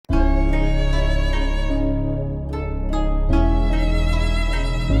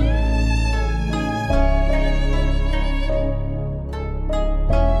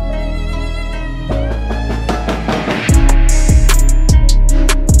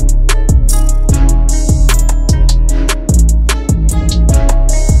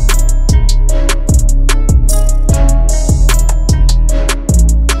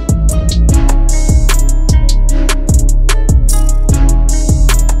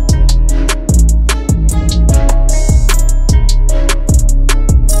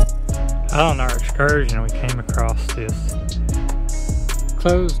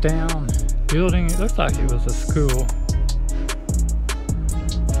closed down building. It looked like it was a school.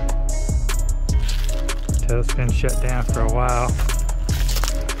 So it's been shut down for a while.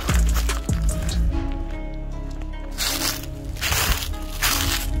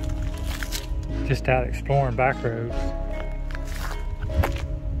 Just out exploring back roads.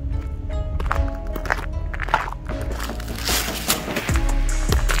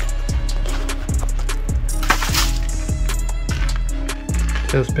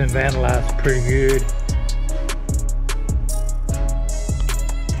 So it's been vandalized pretty good.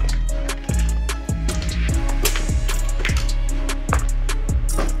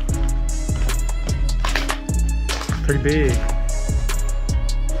 Pretty big.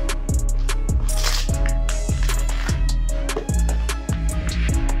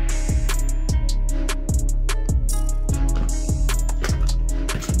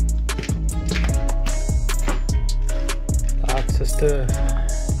 Lots of stuff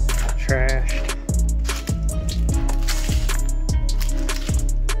trashed.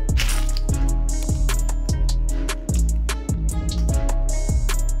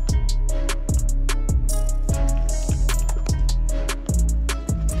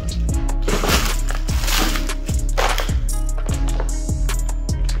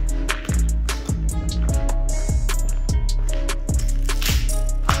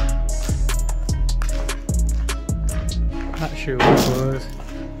 Not sure what it was.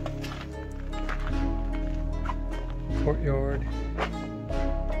 Courtyard.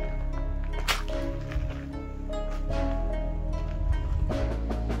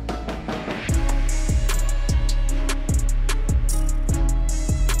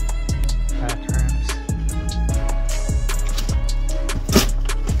 Bathrooms.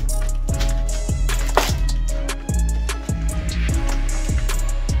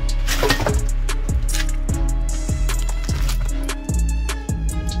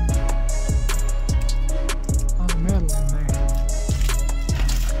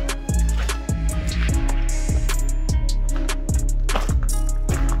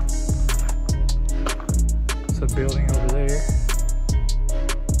 Building over there.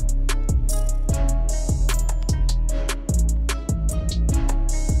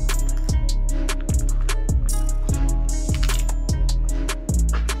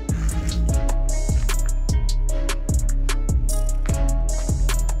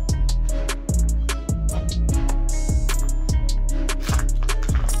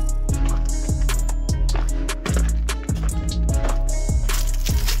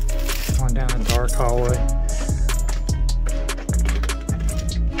 Going down a dark hallway.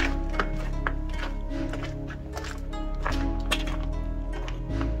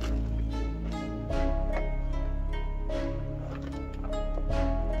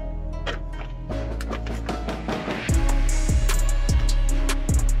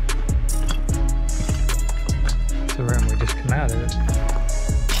 The room we just come out of.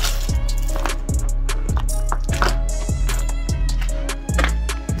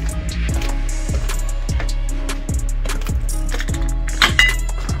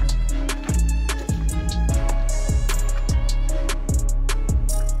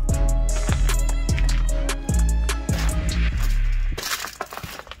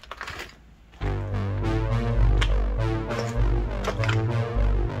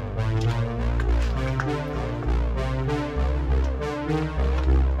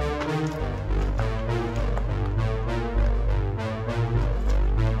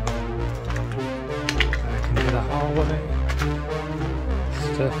 Hallway.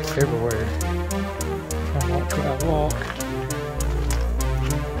 Stuff everywhere. Trying to walk where I walk.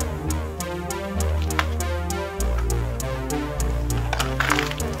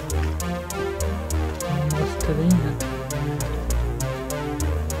 Almost to the end.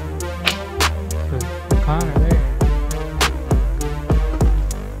 The recliner there.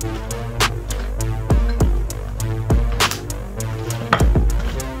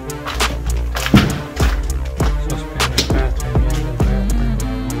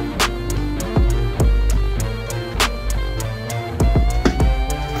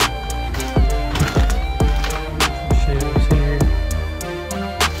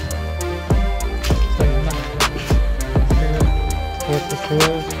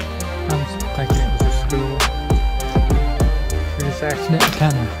 I'm thinking it was a school. We just accidentally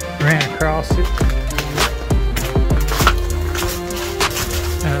kind of ran across it.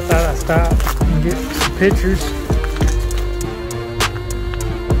 And I thought I'd stop and get some pictures.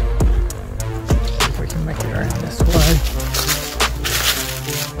 See if we can make it around this way.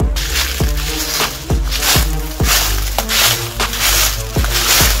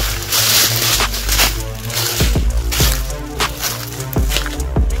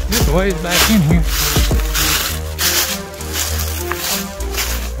 a ways back in here.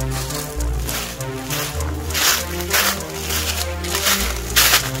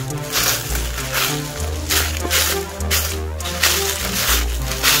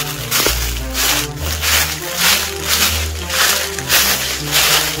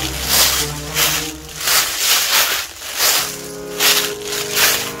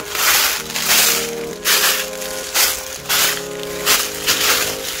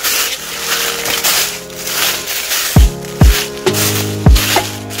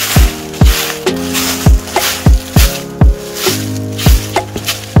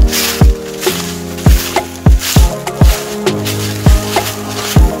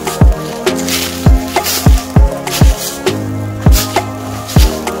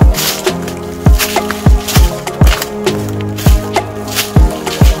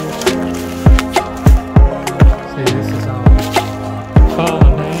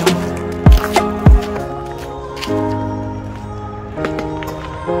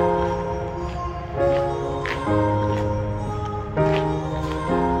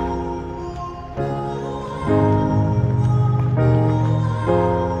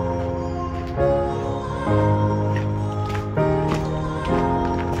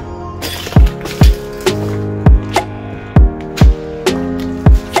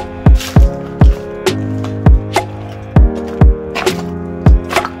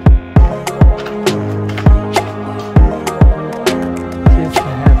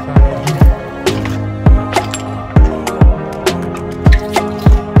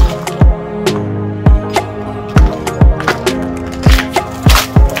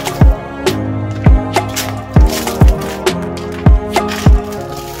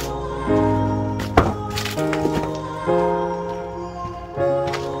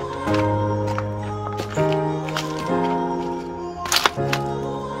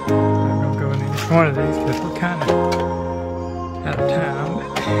 One of these because we're kind of out of time.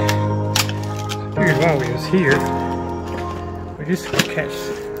 But I figured while we was here, we just catch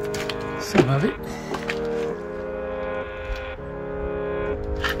some of it.